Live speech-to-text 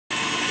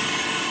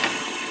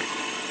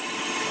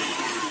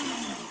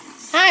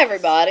Hi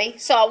everybody.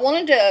 So I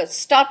wanted to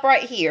stop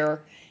right here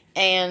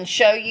and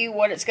show you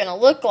what it's going to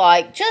look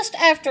like just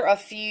after a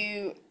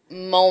few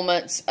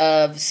moments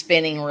of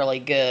spinning really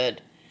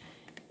good.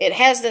 It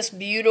has this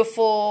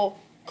beautiful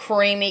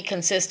creamy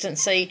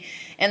consistency,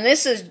 and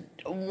this is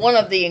one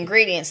of the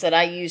ingredients that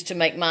I use to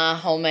make my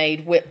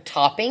homemade whipped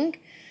topping.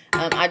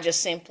 I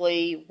just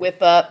simply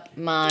whip up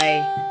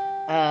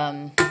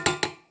my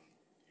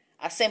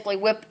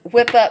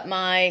whip up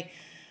my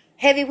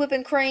heavy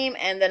whipping cream,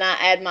 and then I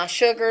add my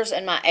sugars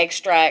and my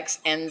extracts,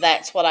 and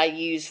that's what I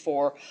use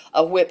for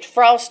a whipped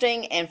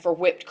frosting and for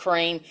whipped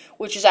cream,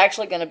 which is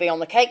actually going to be on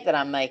the cake that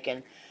I'm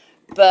making.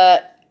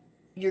 But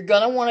you're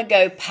going to want to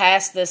go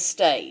past this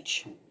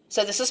stage.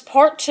 So this is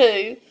part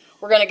 2.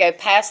 We're going to go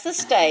past the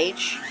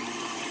stage,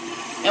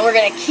 and we're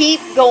going to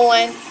keep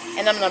going,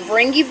 and I'm going to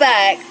bring you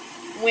back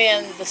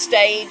when the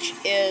stage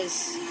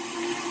is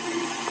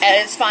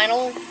at its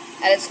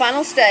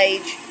final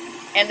stage,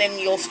 and then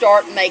you'll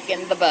start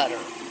making the butter.